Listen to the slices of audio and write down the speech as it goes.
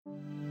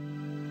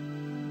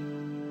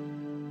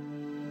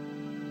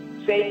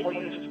Satan will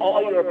use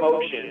all your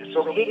emotions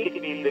so he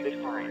can be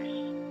victorious.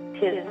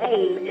 His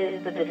name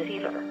is the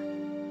deceiver.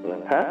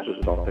 The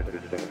pastors don't think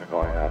these things are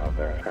going on in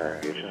their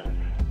congregation.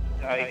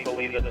 I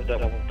believe that the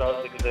devil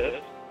does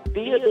exist.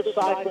 Be a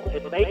disciple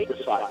and make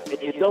disciples.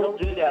 And you don't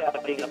do that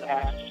by being a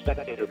passive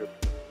spectator.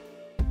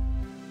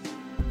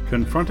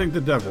 Confronting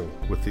the devil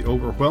with the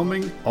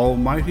overwhelming,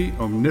 almighty,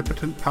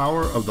 omnipotent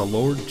power of the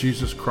Lord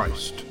Jesus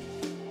Christ.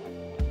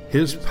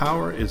 His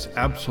power is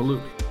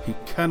absolute. He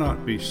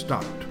cannot be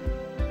stopped.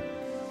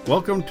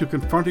 Welcome to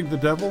Confronting the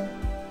Devil,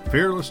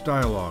 Fearless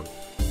Dialogue.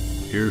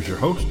 Here's your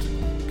host,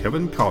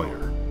 Kevin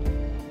Collier.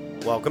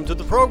 Welcome to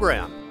the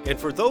program. And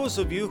for those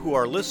of you who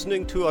are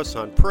listening to us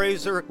on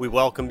Praiser, we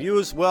welcome you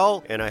as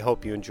well, and I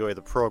hope you enjoy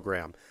the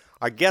program.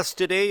 Our guest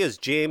today is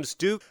James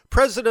Duke,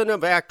 president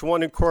of Act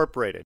One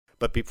Incorporated.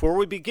 But before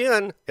we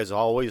begin, as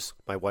always,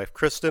 my wife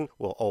Kristen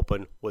will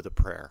open with a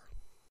prayer.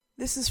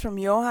 This is from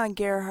Johann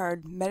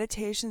Gerhard,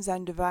 Meditations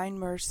on Divine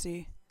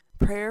Mercy,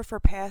 Prayer for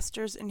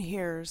Pastors and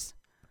Hearers.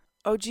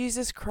 O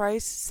Jesus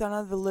Christ, Son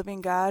of the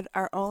living God,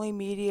 our only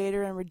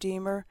mediator and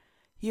redeemer,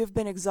 you have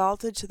been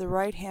exalted to the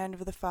right hand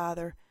of the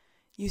Father.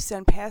 You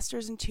send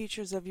pastors and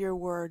teachers of your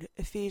word,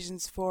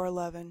 Ephesians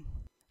 4:11.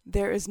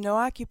 There is no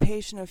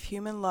occupation of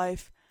human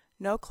life,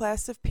 no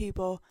class of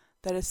people,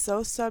 that is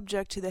so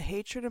subject to the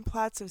hatred and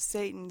plots of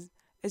Satan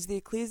as the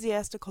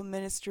ecclesiastical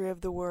ministry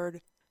of the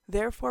word.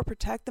 Therefore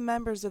protect the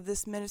members of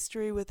this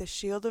ministry with a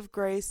shield of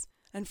grace,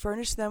 and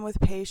furnish them with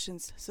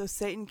patience, so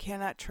Satan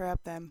cannot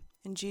trap them.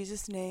 In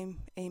Jesus'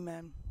 name,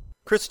 amen.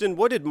 Kristen,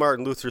 what did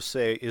Martin Luther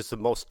say is the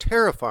most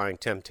terrifying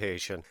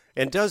temptation,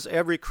 and does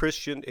every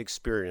Christian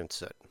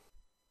experience it?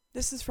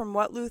 This is from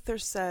What Luther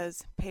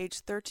Says, page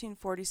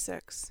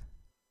 1346.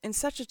 In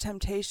such a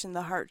temptation,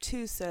 the heart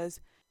too says,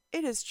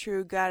 "It is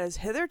true, God has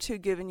hitherto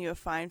given you a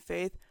fine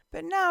faith,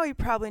 but now he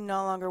probably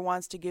no longer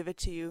wants to give it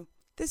to you.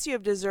 This you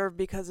have deserved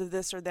because of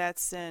this or that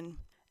sin."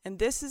 And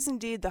this is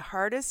indeed the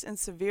hardest and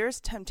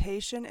severest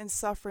temptation and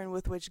suffering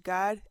with which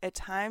God at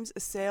times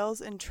assails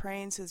and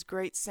trains his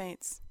great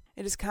saints.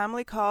 It is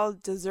commonly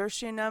called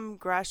desertionem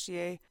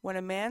gratiae, when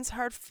a man's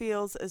heart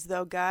feels as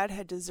though God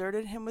had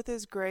deserted him with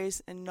his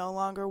grace and no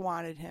longer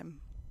wanted him.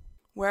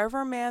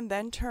 Wherever a man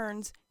then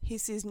turns, he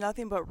sees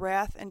nothing but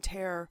wrath and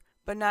terror.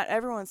 But not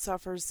everyone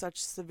suffers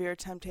such severe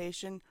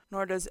temptation,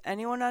 nor does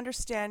anyone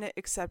understand it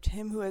except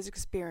him who has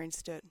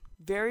experienced it.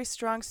 Very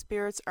strong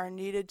spirits are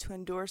needed to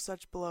endure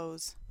such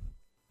blows.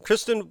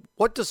 Kristen,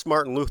 what does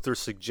Martin Luther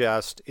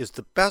suggest is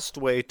the best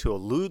way to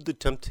elude the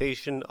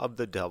temptation of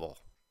the devil?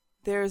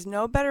 There is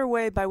no better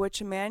way by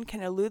which a man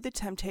can elude the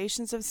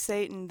temptations of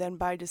Satan than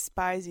by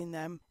despising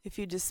them. If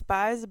you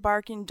despise a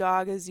barking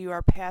dog as you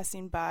are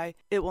passing by,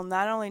 it will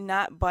not only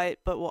not bite,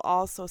 but will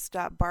also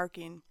stop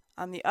barking.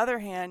 On the other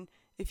hand,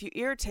 if you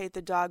irritate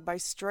the dog by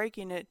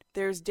striking it,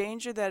 there is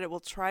danger that it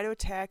will try to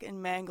attack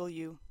and mangle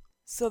you.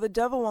 So the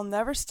devil will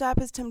never stop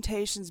his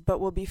temptations, but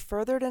will be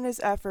furthered in his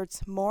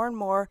efforts more and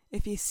more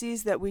if he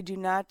sees that we do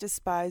not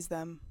despise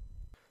them.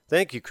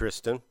 Thank you,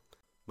 Kristen.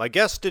 My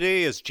guest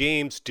today is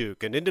James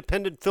Duke, an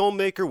independent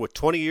filmmaker with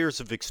 20 years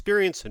of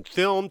experience in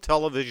film,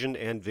 television,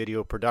 and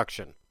video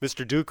production.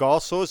 Mr. Duke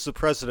also is the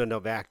president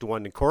of Act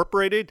One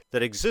Incorporated,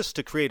 that exists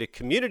to create a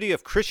community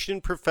of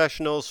Christian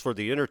professionals for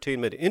the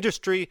entertainment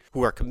industry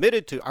who are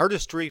committed to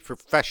artistry,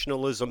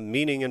 professionalism,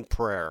 meaning, and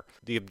prayer.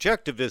 The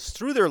objective is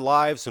through their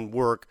lives and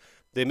work,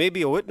 they may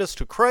be a witness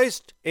to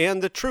Christ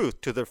and the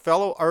truth to their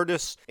fellow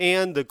artists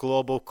and the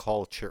global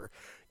culture.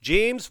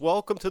 James,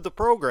 welcome to the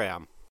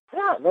program.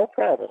 Yeah, no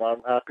problem.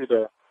 I'm happy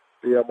to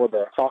be able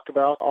to talk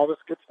about all this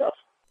good stuff.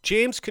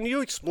 James, can you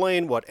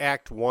explain what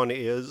Act One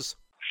is?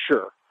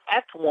 Sure.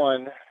 Act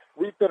One,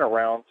 we've been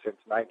around since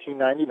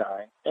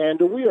 1999, and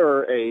we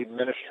are a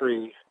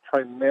ministry.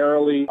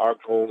 Primarily, our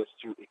goal is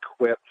to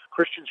equip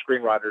Christian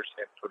screenwriters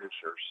and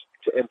producers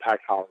to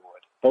impact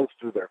Hollywood, both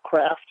through their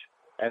craft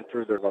and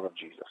through their love of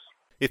Jesus.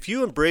 If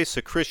you embrace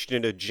a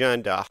Christian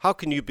agenda, how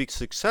can you be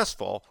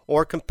successful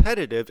or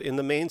competitive in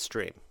the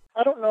mainstream?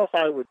 I don't know if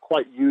I would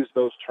quite use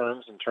those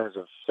terms in terms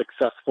of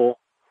successful.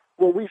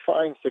 Well, we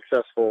find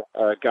successful,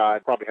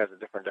 God probably has a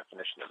different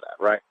definition of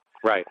that, right?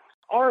 Right.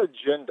 Our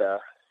agenda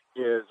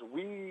is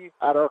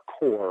at our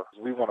core,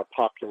 we want to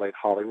populate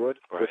Hollywood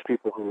with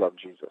people who love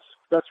Jesus.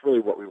 That's really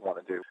what we want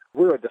to do.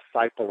 We're a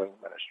discipling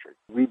ministry.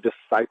 We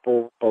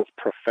disciple both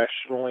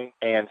professionally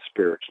and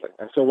spiritually.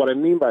 And so what I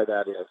mean by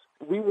that is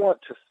we want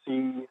to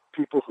see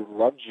people who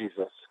love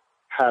Jesus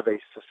have a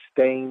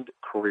sustained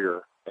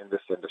career in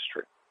this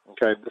industry.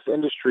 Okay, this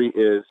industry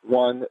is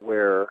one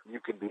where you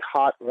can be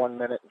hot 1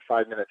 minute and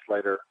 5 minutes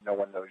later, no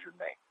one knows your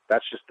name.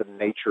 That's just the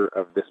nature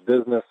of this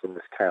business and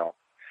this town.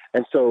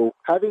 And so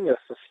having a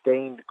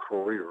sustained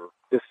career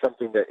is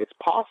something that it's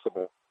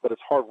possible, but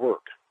it's hard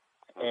work.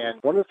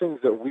 And one of the things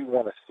that we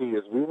want to see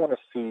is we want to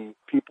see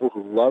people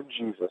who love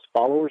Jesus,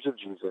 followers of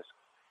Jesus,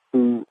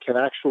 who can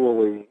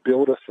actually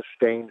build a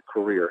sustained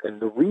career. And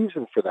the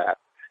reason for that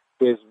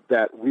is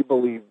that we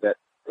believe that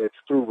it's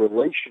through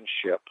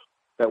relationship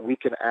that we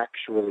can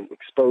actually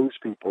expose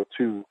people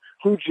to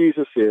who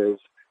Jesus is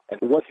and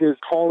what his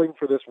calling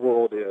for this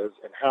world is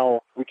and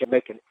how we can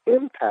make an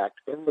impact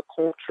in the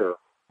culture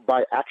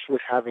by actually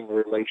having a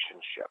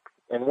relationship.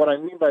 And what I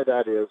mean by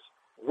that is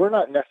we're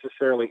not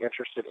necessarily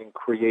interested in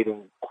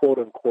creating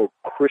quote-unquote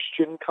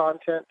Christian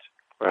content,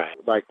 right?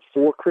 Like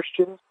for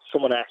Christians.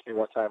 Someone asked me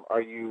one time,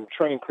 are you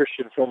training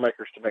Christian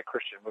filmmakers to make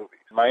Christian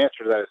movies? My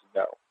answer to that is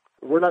no.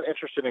 We're not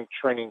interested in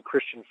training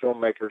Christian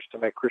filmmakers to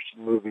make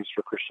Christian movies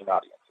for Christian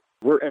audiences.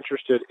 We're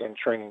interested in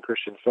training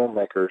Christian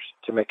filmmakers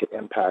to make an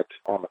impact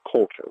on the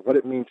culture, what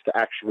it means to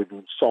actually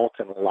be salt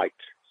and light.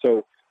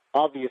 So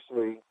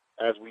obviously,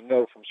 as we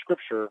know from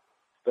Scripture,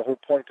 the whole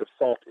point of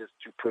salt is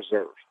to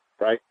preserve,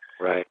 right?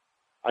 Right.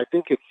 I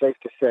think it's safe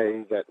to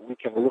say that we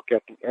can look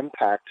at the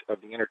impact of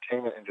the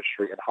entertainment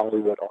industry in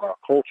Hollywood on our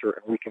culture,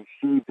 and we can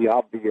see the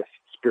obvious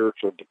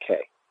spiritual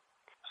decay.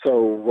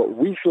 So what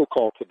we feel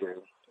called to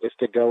do is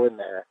to go in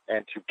there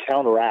and to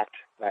counteract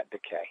that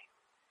decay.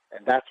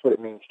 And that's what it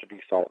means to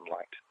be salt and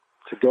light,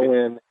 to go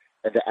in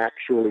and to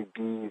actually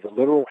be the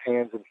literal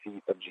hands and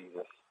feet of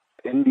Jesus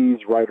in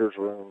these writers'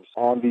 rooms,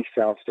 on these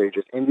sound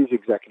stages, in these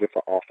executive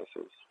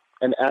offices,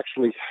 and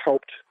actually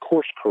helped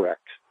course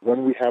correct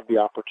when we have the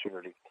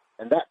opportunity.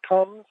 And that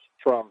comes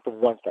from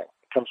one thing.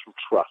 It comes from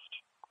trust.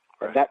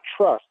 And that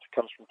trust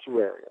comes from two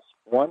areas.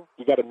 One,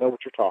 you got to know what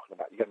you're talking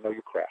about. You got to know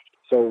your craft.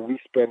 So we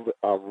spend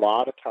a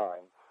lot of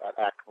time at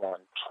Act One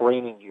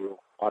training you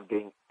on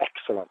being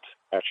excellent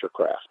at your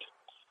craft.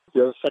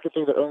 The second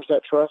thing that earns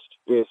that trust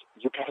is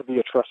you've got to be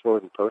a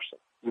trustworthy person.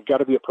 You've got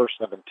to be a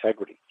person of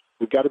integrity.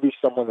 You've got to be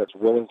someone that's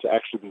willing to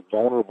actually be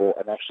vulnerable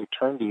and actually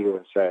turn to you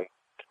and say,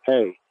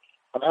 hey,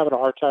 I'm having a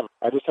hard time.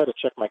 I just had to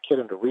check my kid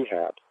into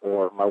rehab,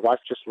 or my wife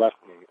just left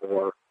me,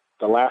 or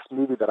the last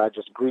movie that I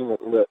just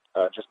greenlit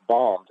just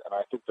bombed, and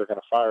I think they're going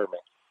to fire me.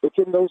 It's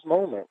in those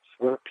moments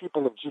where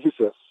people of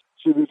Jesus,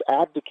 see, we've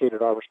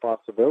abdicated our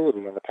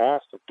responsibility in the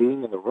past of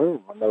being in the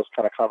room when those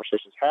kind of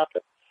conversations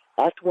happen.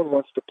 Act One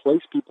wants to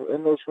place people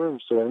in those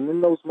rooms, so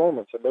in those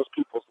moments, in those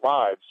people's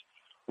lives,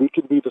 we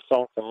can be the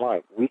salt and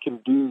light. We can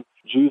be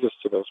Jesus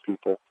to those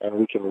people, and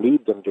we can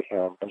lead them to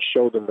Him and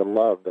show them the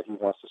love that He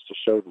wants us to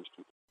show these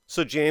people.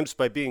 So, James,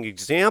 by being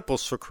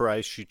examples for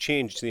Christ, you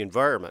change the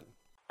environment.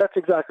 That's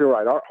exactly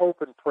right. Our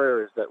hope and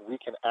prayer is that we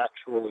can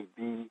actually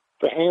be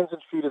the hands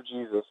and feet of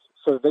Jesus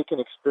so that they can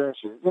experience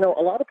you. You know,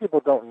 a lot of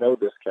people don't know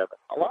this, Kevin.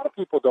 A lot of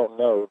people don't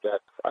know that.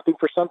 I think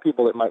for some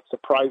people it might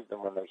surprise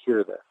them when they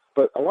hear this.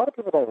 But a lot of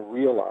people don't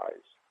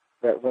realize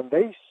that when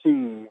they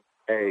see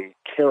a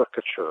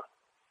caricature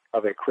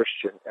of a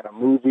Christian in a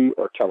movie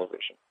or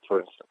television, for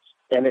instance,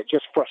 and it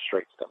just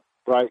frustrates them,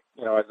 right?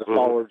 You know, as a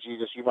follower of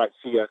Jesus, you might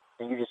see it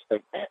and you just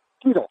think, man,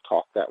 we don't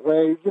talk that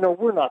way. You know,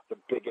 we're not the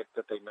bigot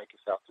that they make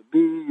us out to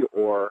be,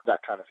 or that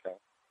kind of thing.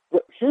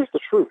 But here's the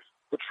truth.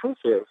 The truth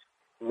is,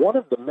 one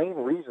of the main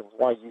reasons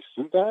why you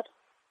see that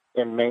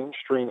in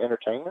mainstream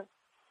entertainment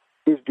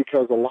is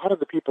because a lot of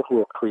the people who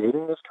are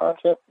creating this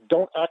content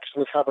don't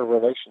actually have a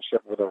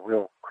relationship with a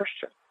real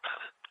Christian.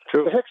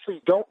 True. They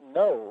actually don't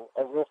know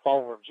a real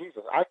follower of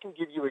Jesus. I can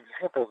give you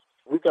examples.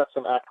 We've got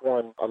some Act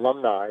One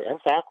alumni and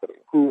faculty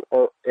who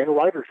are in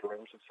writers'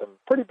 rooms of some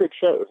pretty big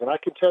shows. And I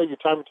can tell you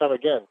time and time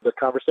again, the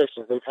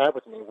conversations they've had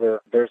with me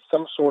where there's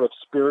some sort of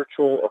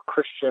spiritual or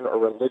Christian or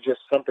religious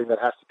something that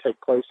has to take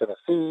place in a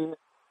scene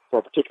for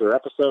a particular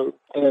episode.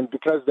 And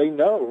because they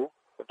know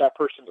that that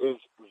person is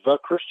the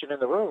Christian in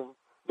the room,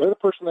 they're the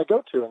person they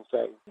go to and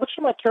say, what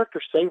should my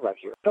character say right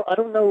here? I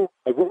don't know.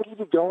 Like, what would he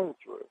be going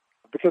through?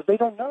 Because they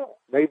don't know.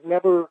 They've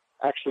never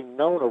actually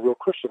known a real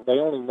Christian. They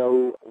only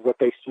know what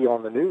they see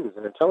on the news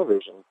and in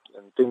television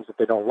and things that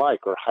they don't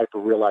like or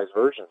hyper-realized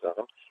versions of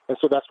them. And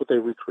so that's what they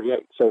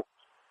recreate. So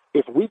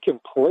if we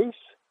can place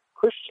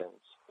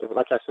Christians,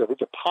 like I said, we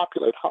can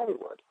populate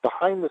Hollywood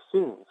behind the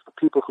scenes of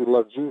people who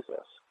love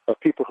Jesus, of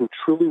people who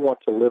truly want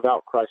to live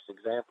out Christ's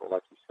example,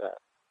 like you said,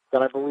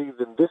 then I believe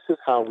that this is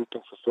how we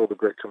can fulfill the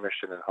Great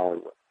Commission in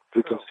Hollywood.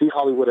 We can see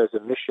Hollywood as a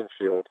mission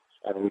field,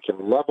 and we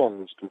can love on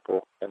these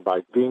people, and by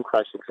being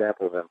Christ's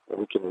example of them,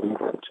 we can lead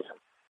them to Him.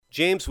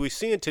 James, we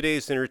see in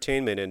today's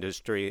entertainment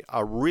industry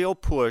a real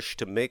push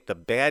to make the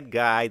bad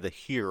guy the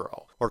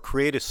hero, or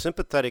create a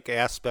sympathetic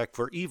aspect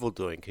for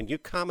evildoing. Can you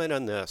comment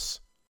on this?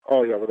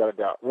 Oh, yeah, without a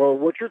doubt. Well,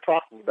 what you're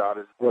talking about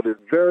is what is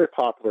very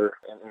popular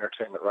in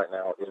entertainment right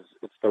now is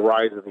it's the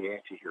rise of the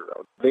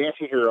anti-hero. The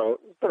anti-hero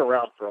has been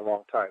around for a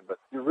long time, but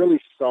you really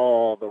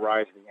saw the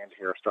rise of the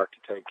anti-hero start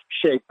to take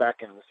shape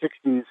back in the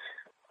 60s,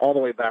 all the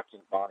way back to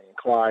Bonnie and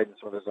Clyde and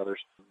some of those others,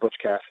 Butch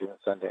Cassidy and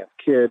Sundance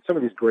Kid, some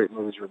of these great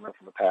movies you remember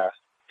from the past.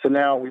 So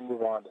now we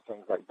move on to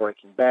things like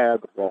Breaking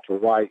Bad with Walter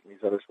White and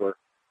these others where,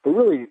 but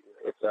really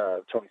it's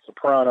Tony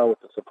Soprano with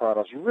The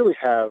Sopranos. You really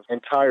have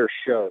entire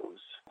shows,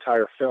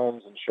 entire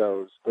films and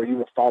shows where you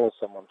will follow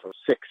someone for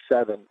 6,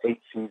 7,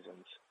 8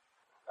 seasons.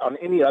 On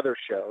any other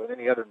show, in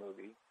any other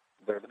movie,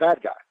 they're the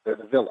bad guy. They're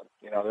the villain.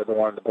 You know, they're the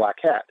one in the black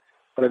hat.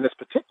 But in this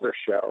particular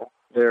show,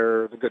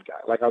 they're the good guy.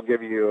 Like I'll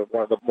give you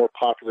one of the more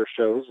popular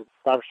shows,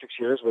 5 or 6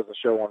 years, was a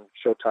show on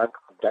Showtime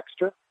called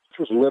Dexter, which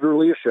was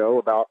literally a show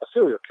about a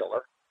serial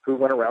killer who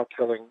went around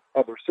killing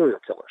other serial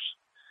killers.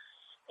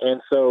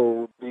 And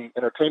so the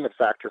entertainment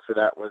factor for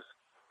that was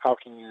how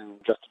can you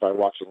justify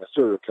watching a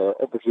serial killer?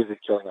 Oh, because he's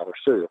killing other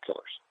serial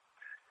killers.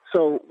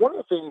 So one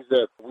of the things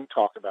that we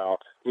talk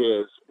about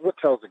is what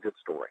tells a good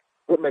story,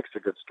 what makes a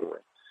good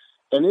story.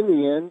 And in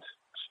the end,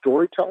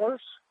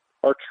 storytellers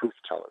are truth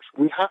tellers.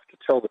 We have to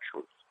tell the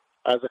truth.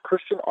 As a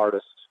Christian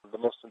artist, the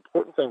most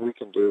important thing we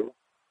can do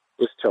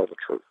is tell the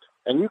truth.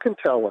 And you can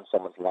tell when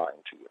someone's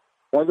lying to you.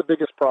 One of the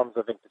biggest problems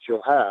I think that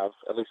you'll have,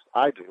 at least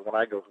I do, when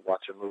I go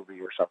watch a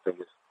movie or something,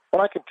 is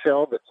when I can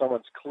tell that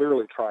someone's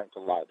clearly trying to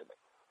lie to me,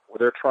 or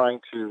they're trying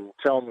to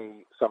tell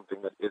me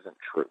something that isn't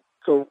true.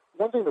 So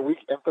one thing that we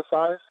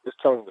emphasize is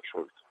telling the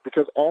truth,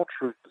 because all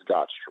truth is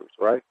God's truth,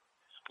 right?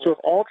 So if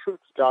all truth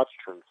is God's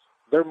truth,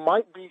 there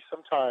might be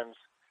sometimes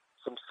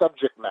some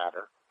subject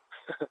matter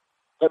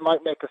that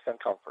might make us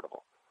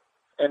uncomfortable.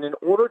 And in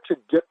order to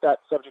get that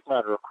subject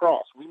matter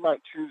across, we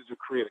might choose to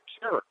create a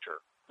character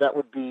that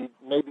would be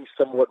maybe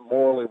somewhat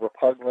morally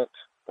repugnant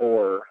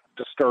or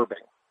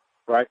disturbing,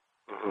 right?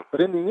 Mm-hmm.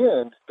 But in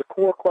the end, the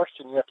core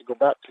question you have to go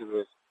back to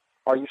is,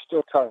 are you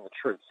still telling the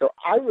truth? So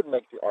I would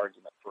make the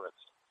argument, for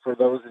instance, for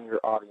those in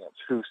your audience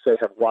who, say,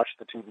 have watched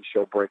the TV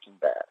show Breaking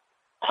Bad.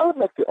 I would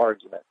make the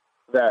argument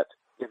that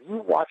if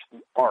you watch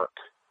the arc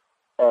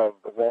of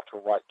the Walter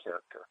White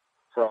character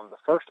from the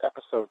first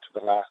episode to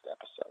the last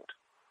episode,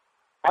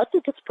 I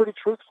think it's pretty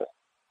truthful.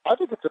 I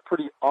think it's a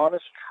pretty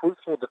honest,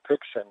 truthful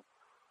depiction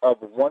of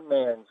one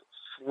man's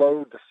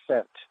slow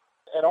descent.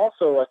 And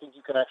also, I think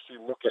you can actually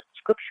look at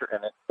Scripture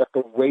in it, that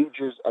the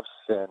wages of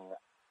sin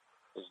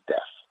is death.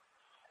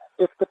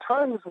 It's the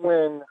times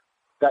when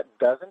that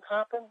doesn't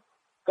happen,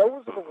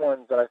 those are the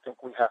ones that I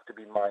think we have to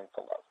be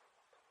mindful of.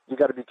 You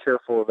got to be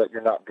careful that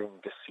you're not being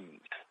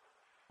deceived.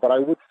 But I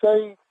would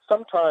say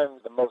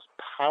sometimes the most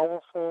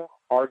powerful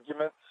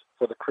arguments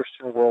for the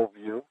Christian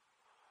worldview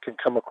can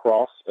come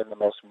across in the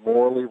most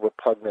morally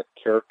repugnant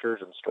characters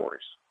and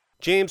stories.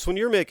 James, when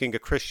you're making a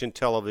Christian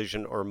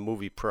television or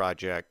movie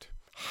project,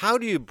 how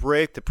do you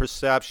break the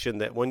perception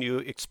that when you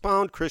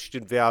expound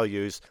Christian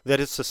values, that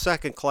it's a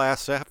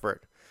second-class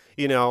effort?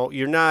 You know,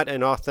 you're not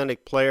an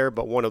authentic player,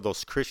 but one of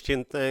those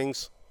Christian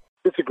things?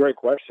 It's a great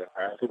question.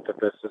 I think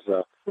that this is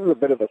a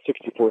bit of a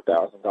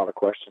 $64,000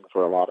 question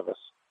for a lot of us.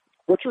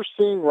 What you're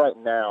seeing right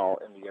now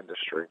in the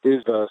industry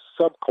is the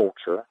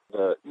subculture,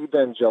 the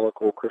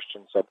evangelical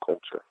Christian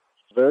subculture,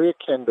 very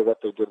akin to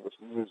what they did with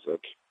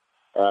music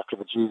after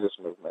the Jesus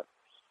movement,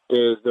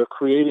 is they're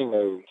creating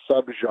a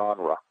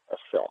subgenre of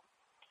film,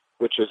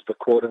 which is the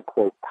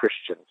quote-unquote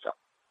Christian film.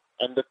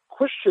 And the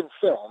Christian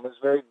film is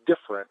very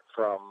different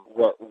from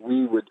what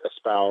we would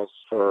espouse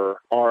for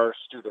our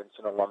students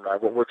and alumni,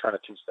 what we're trying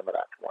to teach them at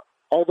Act One.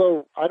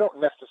 Although I don't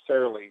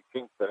necessarily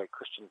think that a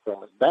Christian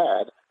film is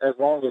bad, as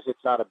long as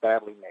it's not a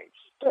badly made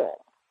film.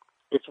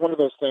 It's one of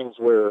those things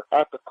where,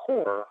 at the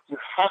core, you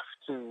have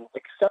to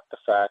accept the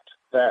fact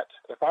that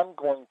if I'm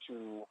going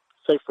to,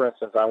 say, for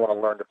instance, I want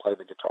to learn to play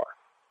the guitar,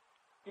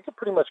 you could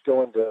pretty much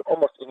go into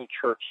almost any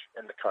church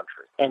in the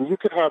country, and you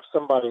could have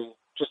somebody,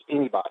 just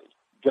anybody,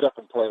 get up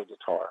and play a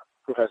guitar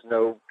who has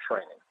no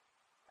training.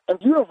 And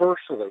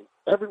universally,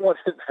 everyone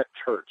in that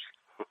church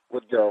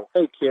would go,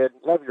 hey, kid,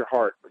 love your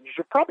heart, but you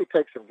should probably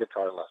take some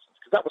guitar lessons,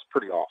 because that was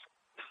pretty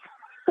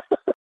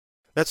awesome.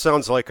 That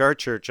sounds like our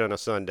church on a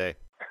Sunday.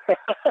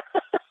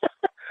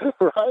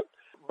 Right?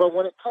 But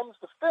when it comes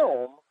to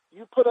film,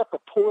 you put up a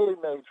poorly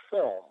made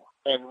film,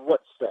 and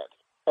what's said?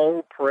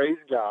 Oh, praise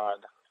God,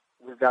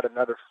 we've got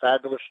another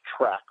fabulous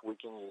track we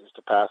can use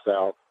to pass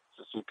out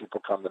to see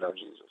people come to know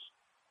Jesus.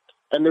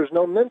 And there's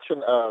no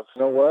mention of,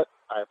 you know what,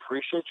 I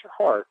appreciate your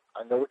heart,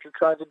 I know what you're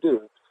trying to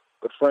do,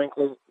 but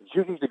frankly,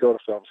 you need to go to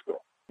film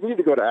school. You need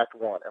to go to Act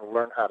One and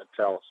learn how to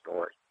tell a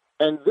story.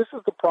 And this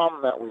is the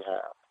problem that we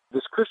have.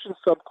 This Christian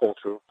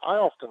subculture, I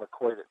often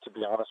equate it, to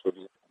be honest with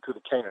you, to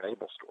the Cain and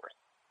Abel story.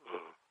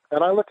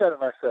 And I look at it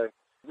and I say,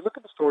 you look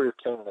at the story of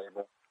Cain and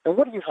Abel, and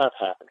what do you have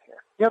happen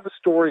here? You have the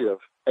story of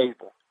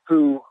Abel,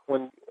 who,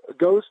 when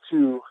goes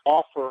to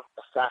offer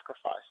a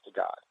sacrifice to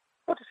God,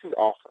 what does he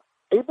offer?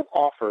 Abel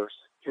offers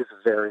his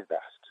very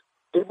best.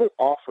 Abel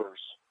offers,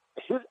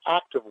 his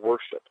act of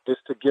worship is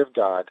to give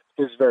God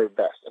his very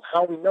best. And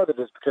how we know that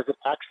is because it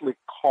actually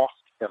cost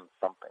him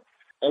something.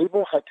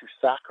 Abel had to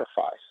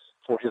sacrifice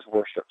for his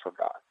worship for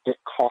God. It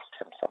cost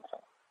him something.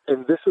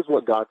 And this is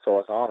what God saw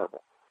as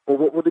honorable. Well,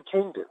 what did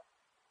Cain do?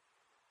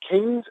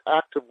 Cain's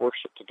act of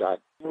worship to God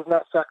was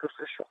not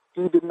sacrificial.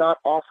 He did not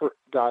offer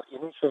God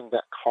anything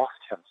that cost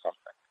him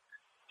something.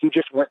 He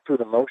just went through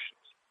the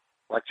motions,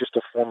 like just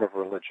a form of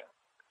religion.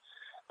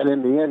 And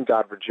in the end,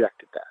 God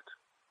rejected that.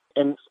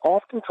 And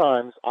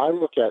oftentimes, I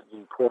look at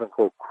the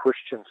quote-unquote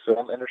Christian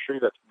film industry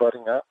that's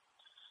budding up,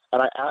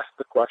 and I ask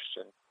the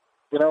question,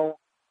 you know,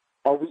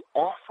 are we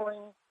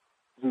offering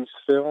these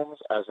films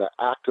as an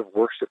act of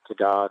worship to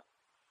God?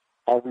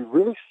 Are we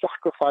really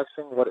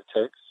sacrificing what it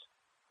takes?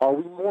 Are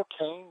we more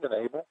Cain than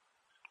Abel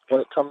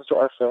when it comes to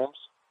our films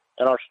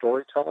and our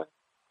storytelling?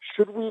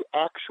 Should we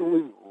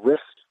actually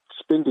risk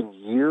spending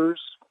years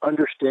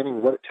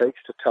understanding what it takes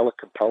to tell a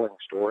compelling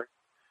story?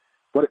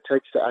 What it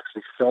takes to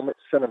actually film it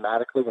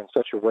cinematically in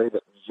such a way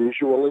that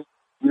visually,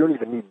 you don't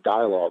even need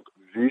dialogue,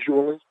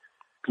 visually,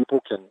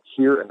 people can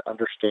hear and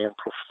understand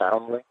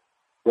profoundly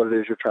what it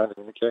is you're trying to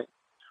communicate?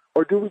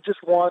 Or do we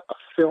just want a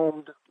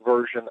filmed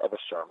version of a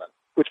sermon?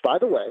 Which, by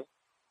the way,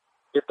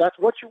 if that's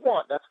what you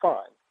want, that's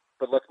fine.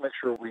 But let's make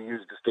sure we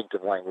use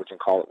distinctive language and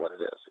call it what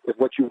it is. If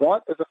what you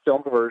want is a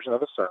filmed version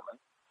of a sermon,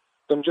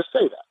 then just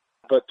say that.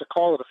 But to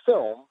call it a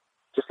film,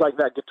 just like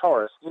that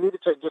guitarist, you need to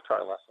take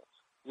guitar lessons.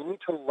 You need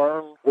to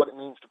learn what it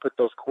means to put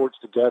those chords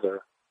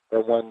together,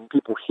 and when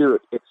people hear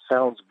it, it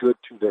sounds good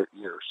to their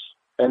ears.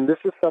 And this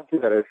is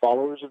something that as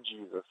followers of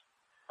Jesus,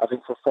 I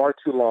think for far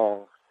too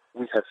long,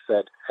 we have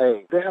said,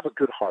 hey, they have a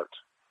good heart.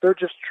 They're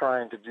just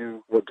trying to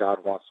do what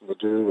God wants them to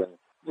do, and,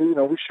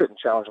 we shouldn't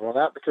challenge them on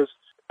that because,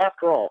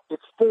 after all,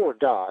 it's for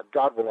God.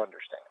 God will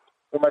understand.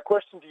 Well, my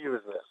question to you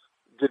is this.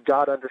 Did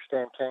God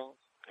understand Cain?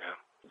 Yeah.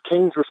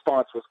 Cain's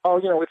response was,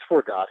 it's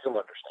for God. He'll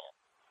understand.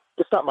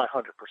 It's not my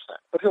 100%,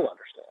 but he'll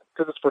understand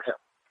because it's for him.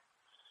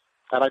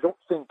 And I don't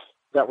think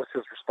that was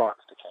his response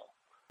to Cain.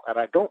 And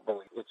I don't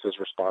believe it's his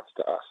response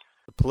to us.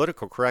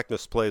 Political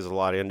correctness plays a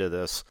lot into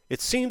this.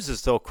 It seems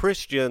as though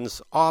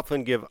Christians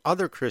often give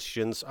other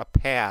Christians a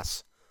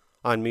pass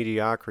on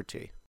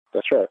mediocrity.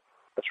 That's right.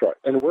 That's right.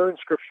 And where in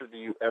Scripture do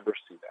you ever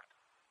see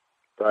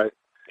that? Right?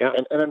 Yeah.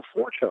 And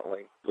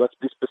unfortunately, let's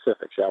be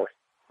specific, shall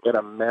we? In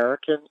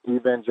American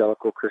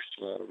evangelical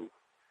Christianity,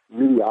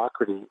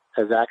 mediocrity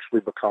has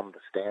actually become the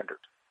standard.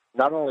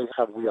 Not only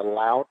have we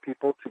allowed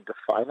people to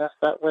define us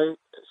that way,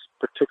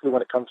 particularly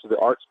when it comes to the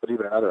arts, but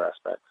even in other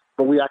aspects,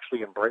 but we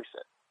actually embrace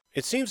it.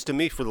 It seems to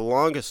me for the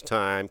longest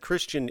time,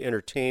 Christian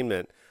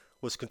entertainment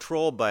was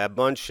controlled by a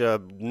bunch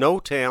of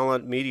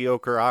no-talent,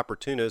 mediocre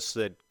opportunists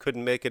that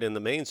couldn't make it in the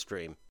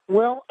mainstream.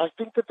 Well, I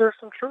think that there's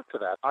some truth to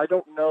that. I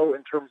don't know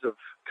in terms of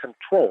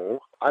control.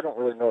 I don't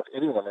really know if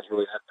anyone has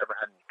really ever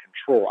had any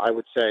control. I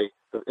would say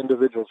the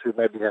individuals who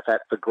maybe have had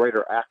the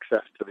greater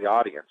access to the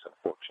audience,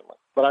 unfortunately.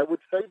 But I would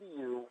say to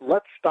you,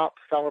 let's stop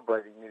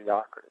celebrating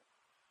mediocrity.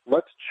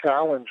 Let's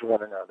challenge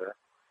one another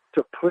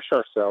to push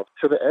ourselves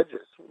to the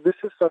edges. This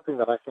is something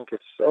that I think is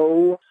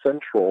so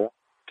central,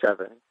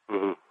 Kevin,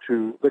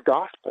 to the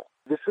gospel.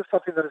 This is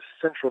something that is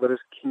central, that is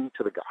key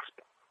to the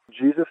gospel.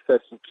 Jesus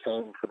said he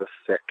came for the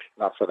sick,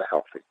 not for the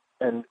healthy.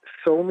 And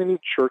so many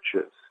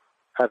churches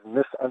have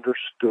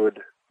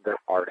misunderstood their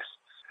artists,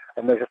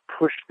 and they have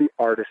pushed the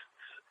artists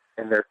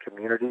in their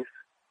communities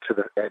to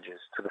the edges,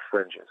 to the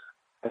fringes.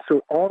 And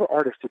so all the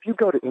artists, if you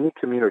go to any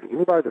community,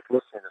 anybody that's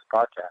listening to this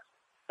podcast,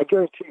 I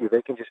guarantee you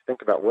they can just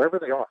think about wherever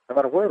they are, no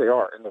matter where they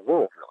are in the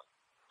world, really.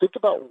 Think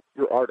about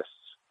your artists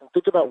and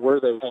think about where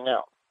they hang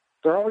out.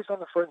 They're always on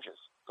the fringes.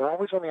 They're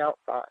always on the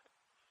outside.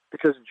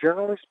 Because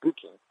generally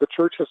speaking, the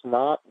church has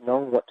not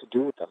known what to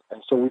do with them.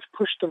 And so we've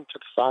pushed them to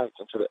the sides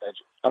and to the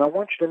edges. And I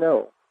want you to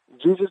know,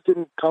 Jesus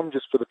didn't come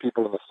just for the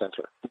people in the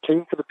center. He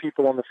came for the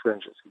people on the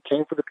fringes. He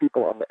came for the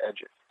people on the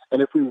edges.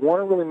 And if we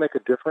want to really make a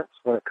difference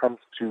when it comes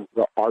to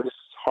the artist's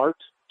heart,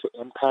 to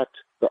impact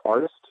the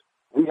artist,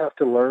 we have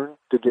to learn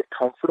to get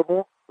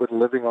comfortable with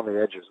living on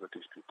the edges with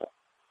these people.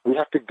 We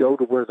have to go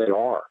to where they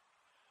are.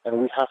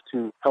 And we have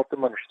to help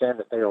them understand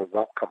that they are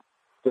welcome,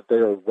 that they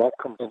are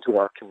welcome into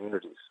our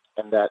communities,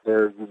 and that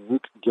their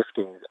unique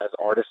giftings as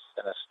artists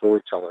and as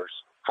storytellers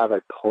have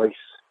a place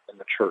in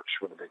the church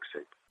with a big C.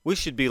 We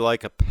should be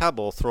like a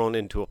pebble thrown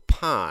into a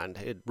pond.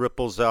 It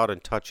ripples out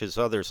and touches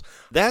others.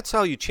 That's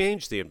how you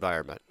change the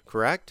environment,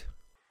 correct?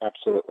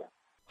 Absolutely.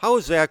 How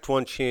has Act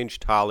One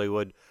changed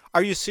Hollywood?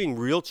 Are you seeing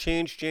real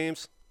change,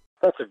 James?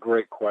 That's a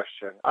great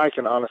question. I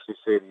can honestly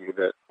say to you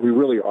that we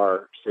really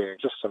are seeing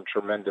just some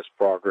tremendous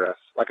progress.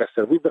 Like I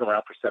said, we've been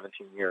around for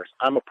 17 years.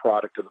 I'm a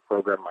product of the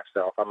program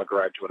myself. I'm a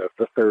graduate of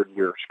the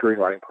third-year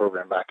screenwriting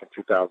program back in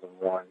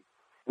 2001.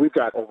 We've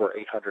got over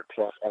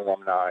 800-plus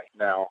alumni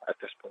now at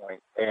this point,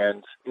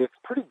 and it's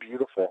pretty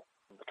beautiful,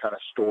 the kind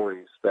of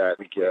stories that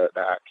we get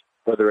back.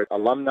 Whether it's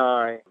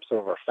alumni, some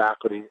of our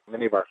faculty,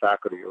 many of our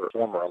faculty are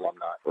former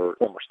alumni or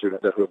former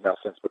students who have now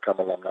since become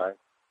alumni.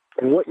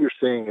 And what you're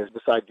seeing is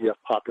this idea of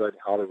populating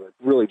Hollywood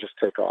really just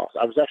take off.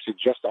 I was actually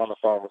just on the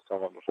phone with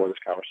someone before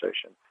this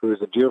conversation who is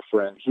a dear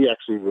friend. He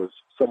actually was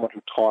someone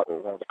who taught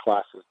one of the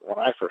classes when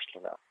I first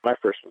came out, when I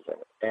first was in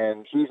it.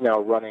 And he's now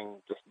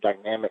running this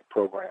dynamic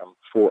program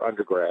for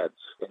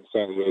undergrads in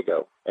San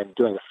Diego and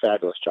doing a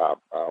fabulous job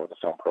with the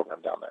film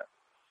program down there.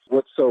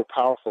 What's so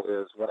powerful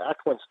is when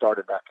Act One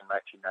started back in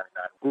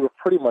 1999, we were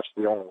pretty much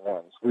the only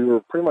ones. We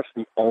were pretty much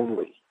the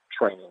only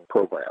training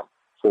program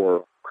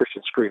for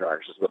Christian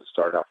screenwriters is what it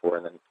started out for,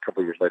 and then a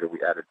couple of years later we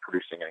added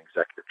producing and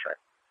executive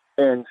training.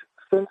 And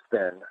since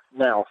then,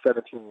 now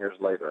 17 years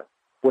later,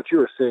 what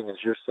you're seeing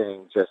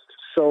just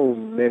so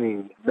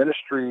many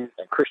ministries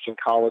and Christian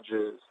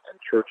colleges and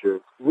churches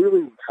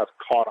really have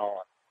caught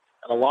on.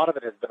 And a lot of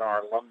it has been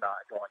our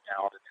alumni going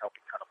out and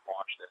helping kind of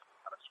launch this,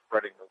 kind of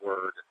spreading the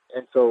word.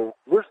 And so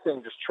we're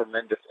seeing just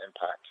tremendous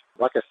impact.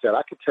 Like I said,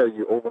 I could tell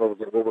you over and over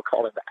again what we're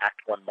calling the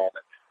Act One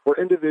moment, where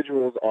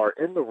individuals are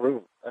in the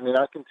room. I mean,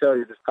 I can tell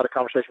you, just had a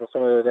conversation with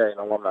someone the other day, an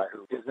alumni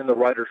who is in the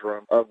writer's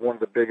room of one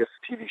of the biggest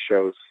TV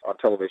shows on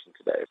television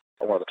today,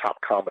 one of the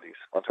top comedies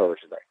on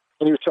television today.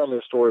 And he was telling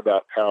me a story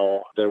about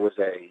how there was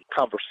a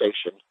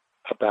conversation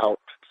about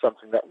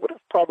something that would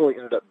have probably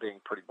ended up being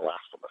pretty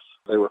blasphemous.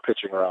 They were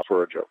pitching her out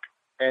for a joke.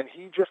 And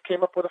he just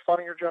came up with a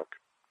funnier joke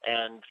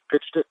and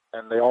pitched it,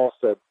 and they all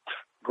said,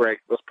 great,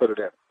 let's put it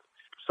in.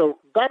 So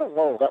that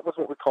alone, that was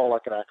what we call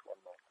like an Act 1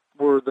 moment,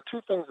 where the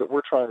two things that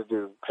we're trying to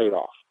do paid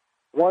off.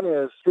 One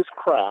is his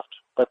craft,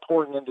 by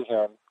pouring into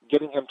him,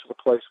 getting him to the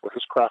place where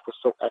his craft was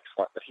so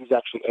excellent that he's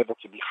actually able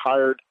to be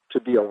hired to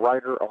be a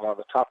writer on one of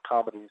the top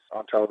comedies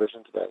on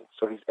television today.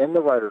 So he's in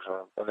the writer's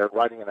room when they're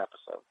writing an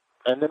episode.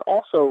 And then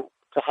also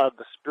to have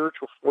the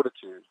spiritual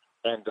fortitude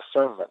and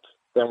discernment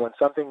that when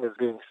something is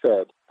being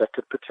said that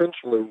could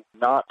potentially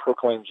not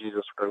proclaim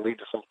Jesus or lead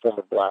to some form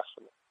of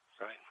blasphemy,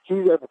 right,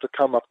 he's able to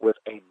come up with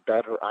a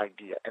better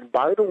idea. And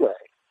by the way,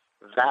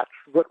 that's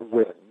what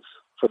wins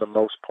for the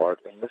most part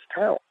in this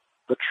town.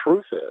 The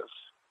truth is,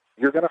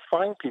 you're going to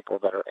find people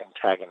that are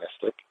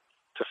antagonistic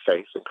to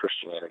faith and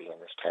Christianity in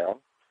this town,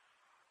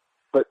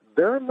 but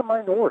they're in the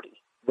minority.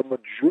 The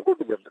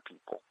majority of the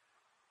people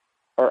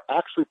are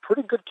actually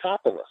pretty good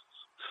capitalists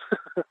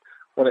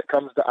when it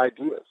comes to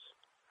ideas.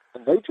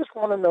 And they just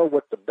want to know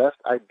what the best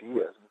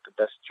idea is and what the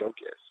best joke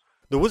is.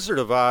 The Wizard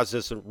of Oz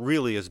isn't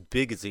really as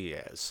big as he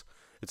is.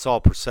 It's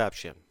all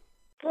perception.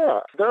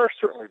 Yeah, there are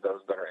certainly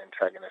those that are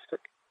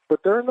antagonistic, but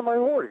they're in the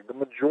minority. The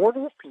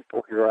majority of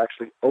people here are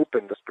actually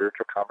open to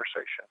spiritual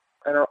conversation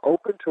and are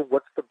open to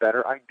what's the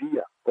better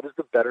idea. What is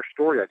the better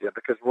story idea?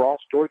 Because we're all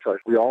storytellers.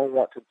 We all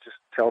want to just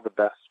tell the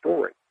best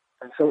story.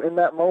 And so in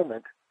that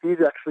moment, he's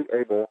actually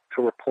able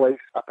to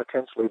replace a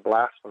potentially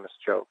blasphemous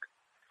joke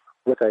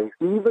with an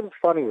even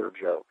funnier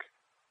joke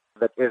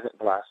that isn't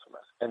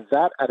blasphemous. And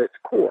that, at its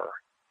core,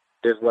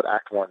 is what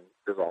Act 1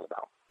 is all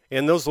about.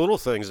 And those little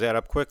things add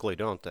up quickly,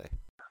 don't they?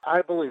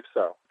 I believe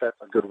so. That's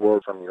a good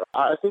word from you.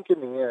 I think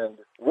in the end,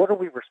 what are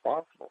we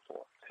responsible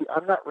for? See,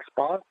 I'm not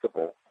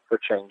responsible for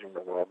changing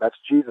the world. That's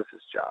Jesus'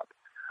 job.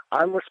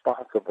 I'm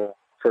responsible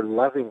for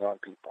loving on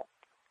people.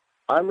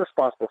 I'm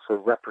responsible for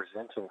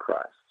representing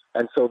Christ.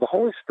 And so the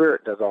Holy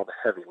Spirit does all the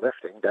heavy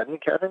lifting, doesn't he,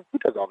 Kevin? He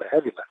does all the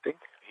heavy lifting.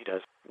 He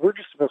does. We're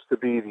just supposed to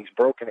be these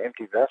broken,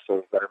 empty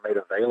vessels that are made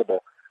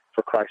available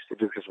for Christ to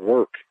do his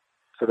work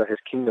so that his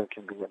kingdom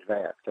can be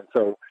advanced. And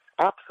so,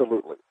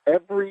 absolutely,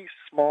 every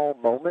small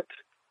moment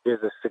is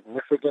a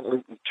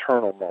significantly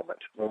eternal moment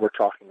when we're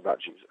talking about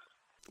Jesus.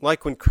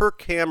 Like when Kirk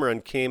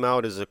Cameron came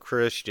out as a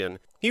Christian,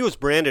 he was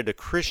branded a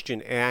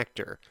Christian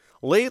actor.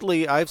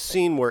 Lately, I've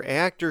seen where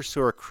actors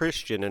who are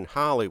Christian in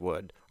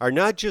Hollywood are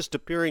not just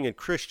appearing in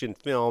Christian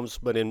films,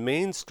 but in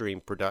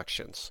mainstream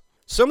productions.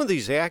 Some of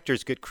these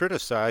actors get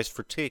criticized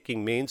for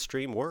taking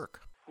mainstream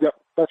work. Yep,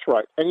 that's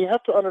right. And you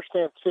have to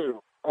understand,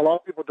 too, a lot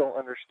of people don't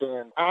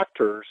understand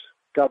actors,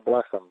 God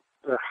bless them,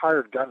 they're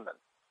hired gunmen.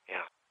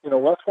 Yeah. You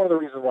know, that's one of the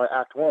reasons why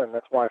Act 1,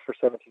 that's why for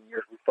 17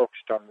 years we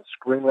focused on the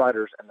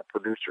screenwriters and the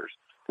producers.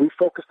 We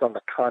focused on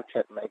the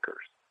content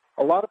makers.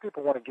 A lot of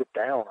people want to get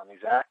down on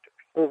these actors.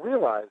 Well,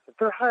 realize that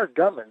they're hired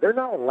gunmen. They're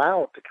not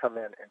allowed to come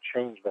in and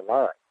change the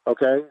line,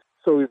 okay?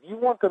 So if you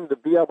want them to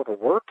be able to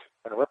work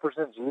and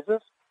represent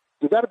Jesus,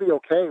 you got to be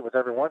okay with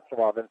every once in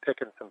a while them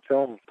picking some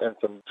films and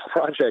some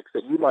projects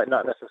that you might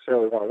not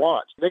necessarily want to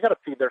watch. They got to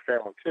feed their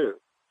family too.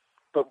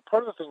 But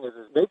part of the thing is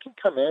they can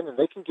come in and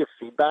they can give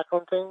feedback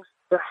on things.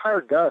 They're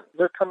hired guns.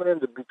 They're coming in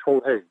to be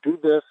told, hey, do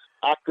this,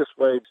 act this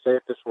way, say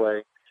it this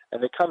way.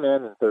 And they come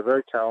in and they're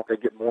very talented.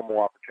 They get more and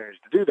more opportunities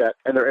to do that,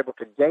 and they're able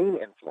to gain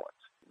influence.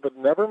 But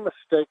never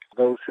mistake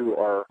those who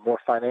are more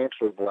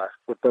financially blessed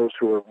with those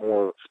who are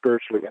more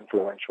spiritually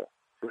influential.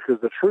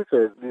 Because the truth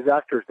is, these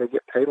actors, they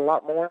get paid a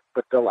lot more,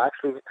 but they'll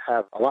actually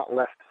have a lot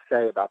less to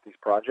say about these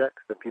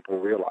projects than people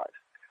realize.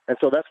 And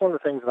so that's one of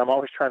the things that I'm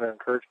always trying to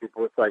encourage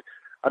people. It's like,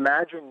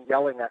 imagine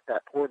yelling at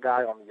that poor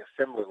guy on the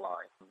assembly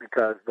line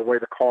because the way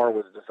the car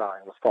was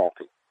designed was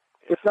faulty.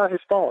 It's not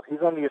his fault.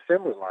 He's on the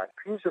assembly line.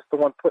 He's just the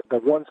one putting the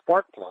one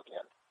spark plug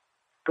in.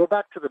 Go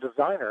back to the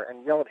designer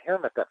and yell at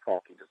him at that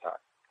faulty design.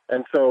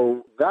 And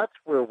so that's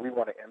where we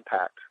want to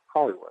impact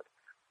Hollywood.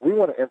 We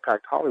want to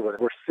impact Hollywood.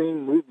 We're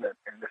seeing movement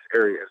in this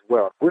area as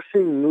well. We're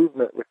seeing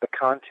movement with the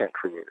content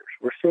creators.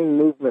 We're seeing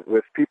movement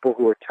with people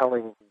who are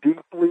telling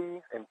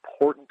deeply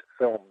important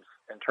films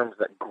in terms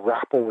that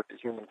grapple with the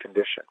human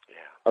condition,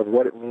 of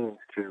what it means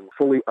to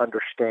fully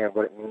understand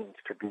what it means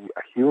to be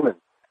a human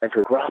and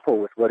to grapple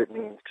with what it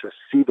means to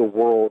see the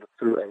world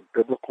through a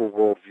biblical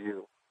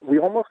worldview. We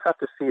almost have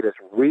to see it as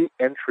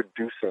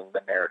reintroducing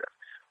the narrative.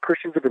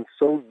 Christians have been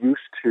so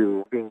used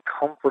to being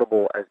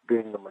comfortable as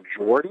being the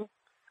majority.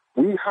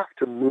 We have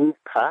to move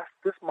past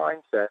this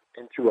mindset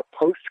into a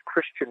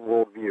post-Christian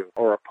worldview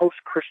or a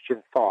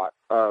post-Christian thought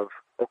of,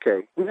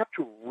 okay, we have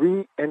to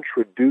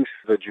reintroduce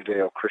the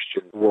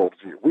Judeo-Christian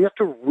worldview. We have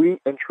to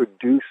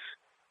reintroduce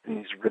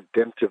these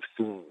redemptive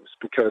themes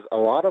because a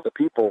lot of the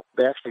people,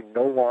 they actually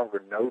no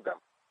longer know them.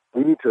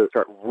 We need to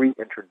start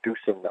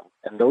reintroducing them.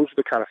 And those are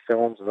the kind of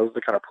films and those are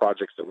the kind of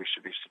projects that we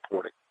should be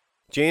supporting.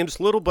 James,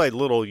 little by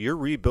little, you're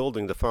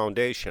rebuilding the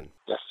foundation.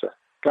 Yes, sir.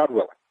 God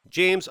willing.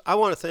 James, I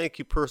want to thank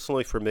you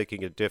personally for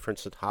making a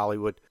difference in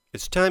Hollywood.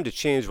 It's time to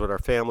change what our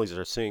families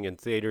are seeing in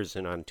theaters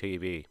and on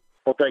TV.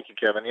 Well, thank you,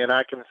 Kevin. And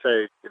I can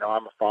say,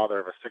 I'm a father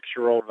of a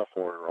 6-year-old and a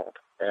 4-year-old.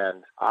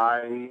 And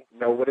I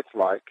know what it's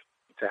like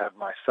to have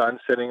my son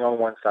sitting on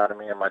one side of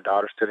me and my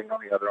daughter sitting on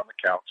the other on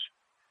the couch,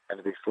 and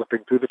to be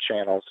flipping through the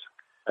channels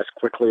as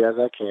quickly as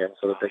I can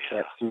so that they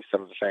can't see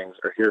some of the things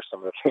or hear some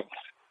of the things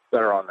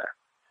that are on there.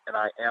 And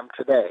I am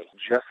today,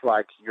 just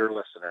like your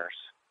listeners,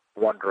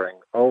 wondering,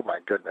 oh my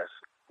goodness,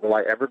 will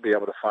I ever be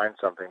able to find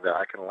something that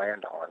I can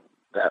land on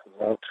that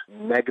won't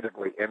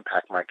negatively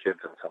impact my kids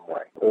in some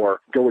way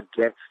or go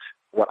against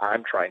what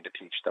I'm trying to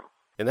teach them?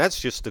 And that's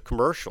just the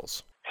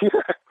commercials. Yeah,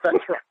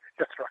 that's right.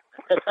 That's right.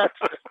 And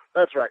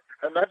that's right.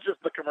 And that's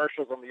just the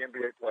commercials on the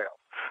NBA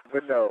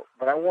playoffs.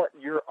 But I want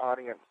your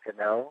audience to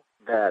know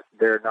that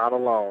they're not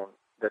alone,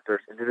 that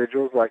there's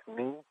individuals like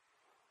me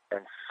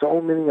and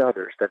so many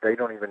others that they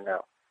don't even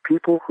know.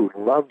 People who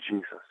love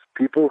Jesus,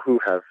 people who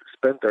have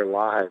spent their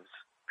lives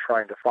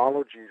trying to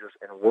follow Jesus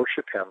and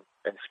worship him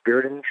in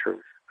spirit and in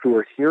truth, who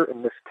are here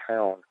in this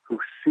town, who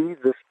see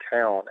this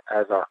town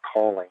as our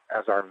calling,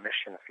 as our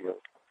mission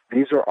field.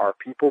 These are our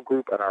people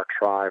group and our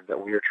tribe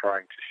that we are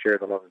trying to share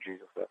the love of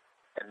Jesus with.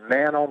 And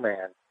man, oh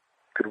man,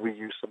 could we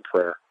use some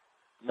prayer.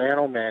 Man,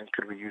 oh man,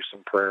 could we use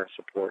some prayer and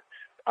support.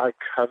 I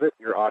covet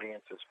your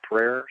audience's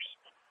prayers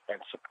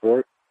and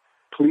support.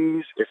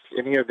 Please, if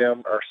any of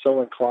them are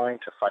so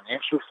inclined to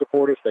financially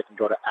support us, they can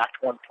go to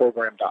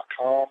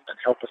act1program.com and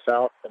help us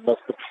out. And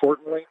most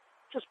importantly,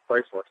 just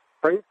pray for us.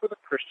 Pray for the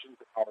Christians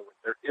in Hollywood.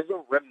 There is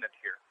a remnant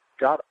here.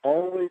 God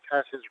always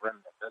has his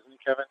remnant, doesn't he,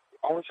 Kevin? He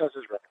always has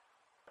his remnant.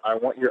 I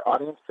want your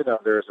audience to know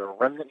there is a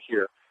remnant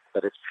here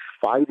that is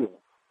fighting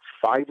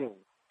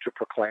to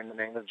proclaim the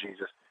name of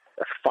Jesus,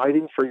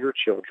 fighting for your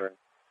children,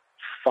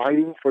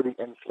 fighting for the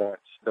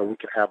influence that we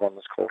can have on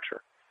this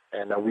culture.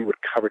 And we would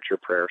covet your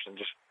prayers. And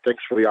just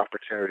thanks for the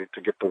opportunity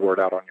to get the word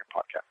out on your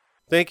podcast.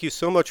 Thank you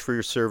so much for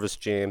your service,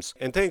 James,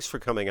 and thanks for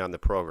coming on the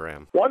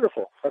program.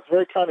 Wonderful. That's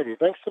very kind of you.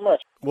 Thanks so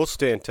much. We'll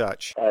stay in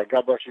touch. All right.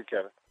 God bless you,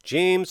 Kevin.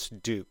 James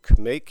Duke,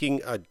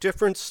 making a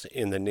difference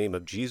in the name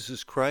of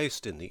Jesus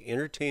Christ in the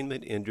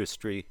entertainment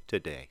industry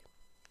today.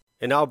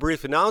 And now a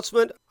brief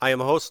announcement. I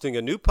am hosting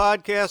a new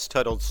podcast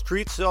titled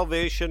Street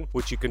Salvation,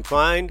 which you can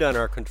find on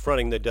our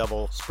Confronting the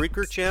Devil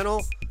Spreaker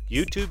channel,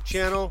 YouTube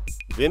channel,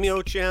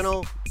 Vimeo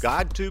channel,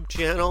 GodTube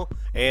channel,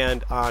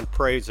 and on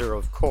Praiser,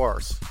 of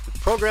course. The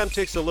program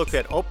takes a look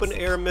at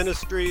open-air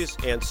ministries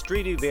and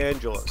street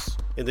evangelists.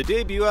 In the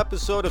debut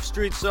episode of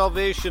Street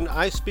Salvation,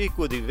 I speak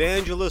with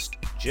evangelist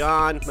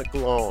John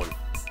McLone.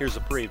 Here's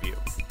a preview.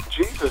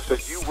 Jesus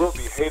said, "You will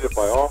be hated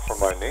by all for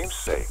my name's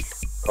sake."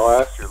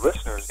 I'll ask your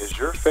listeners, is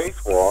your faith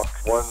walk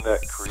one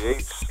that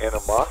creates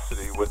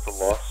animosity with the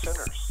lost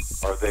sinners?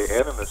 Are they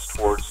animus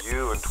towards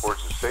you and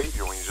towards the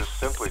Savior when you just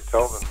simply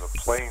tell them the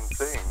plain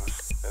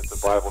things that the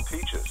Bible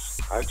teaches?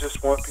 I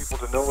just want people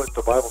to know what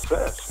the Bible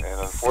says.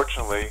 And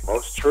unfortunately,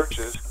 most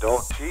churches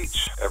don't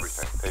teach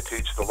everything. They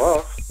teach the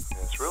love, and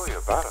it's really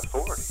about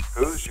authority.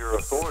 Who's your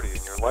authority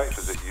in your life?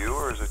 Is it you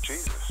or is it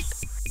Jesus?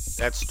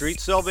 That's Street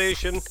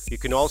Salvation. You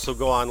can also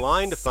go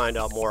online to find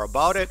out more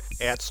about it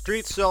at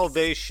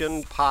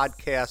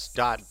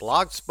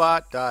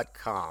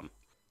streetsalvationpodcast.blogspot.com.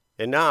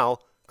 And now,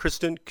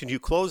 Kristen, can you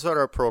close out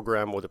our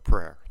program with a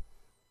prayer?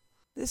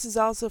 This is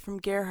also from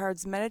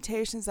Gerhard's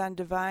Meditations on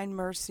Divine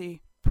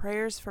Mercy,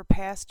 Prayers for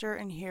Pastor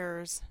and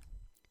Hearers.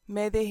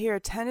 May they hear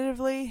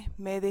attentively,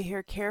 may they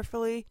hear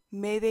carefully,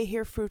 may they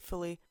hear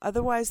fruitfully.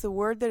 Otherwise the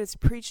word that is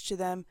preached to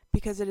them,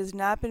 because it has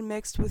not been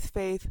mixed with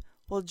faith,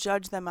 will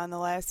judge them on the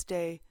last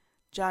day.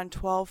 John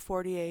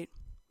 12:48.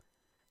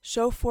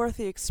 Show forth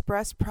the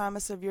express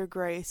promise of your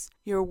grace.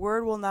 Your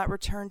word will not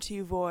return to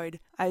you void.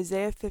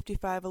 Isaiah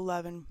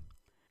 55:11.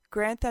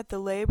 Grant that the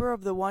labor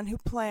of the one who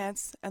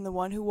plants and the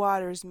one who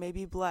waters may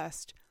be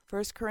blessed.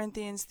 1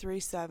 Corinthians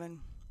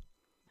 3:7.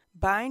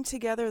 Bind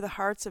together the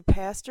hearts of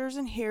pastors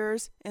and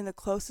hearers in the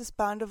closest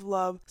bond of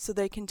love, so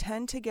they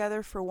contend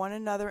together for one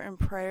another in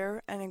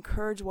prayer and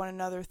encourage one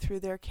another through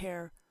their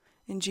care.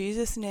 In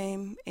Jesus'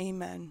 name,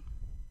 amen.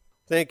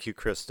 Thank you,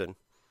 Kristen.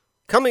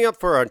 Coming up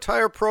for our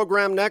entire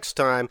program next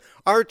time,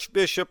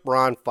 Archbishop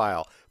Ron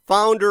Feil,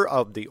 founder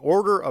of the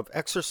Order of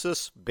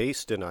Exorcists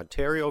based in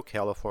Ontario,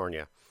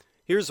 California.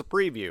 Here's a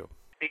preview.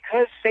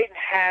 Because Satan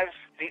has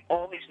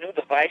all these new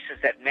devices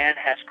that man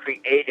has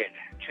created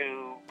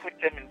to put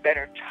them in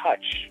better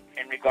touch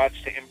in regards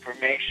to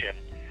information,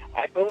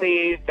 I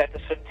believe that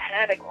the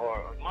satanic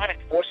or demonic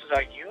forces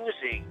are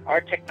using our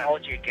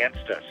technology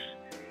against us.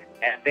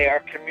 And they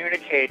are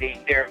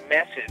communicating their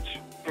message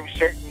through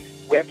certain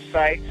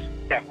websites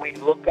that we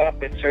look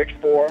up and search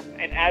for.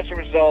 And as a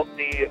result,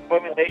 the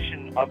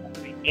formulation of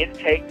the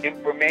intake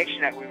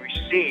information that we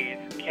receive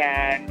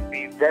can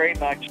be very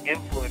much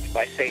influenced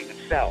by Satan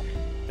himself.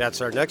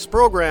 That's our next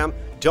program.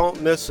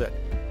 Don't miss it.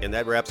 And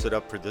that wraps it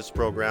up for this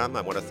program.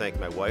 I want to thank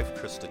my wife,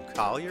 Kristen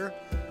Collier,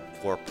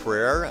 for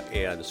prayer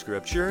and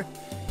scripture,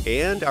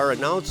 and our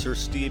announcer,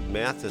 Steve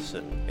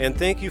Matheson. And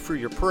thank you for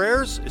your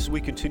prayers as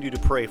we continue to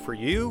pray for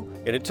you.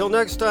 And until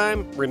next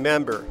time,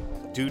 remember,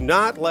 do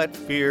not let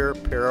fear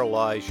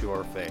paralyze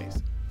your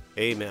faith.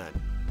 Amen.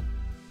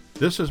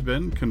 This has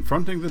been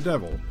Confronting the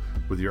Devil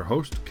with your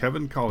host,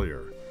 Kevin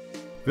Collier.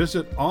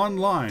 Visit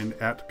online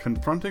at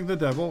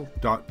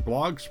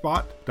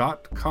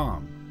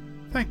confrontingthedevil.blogspot.com.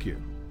 Thank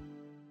you.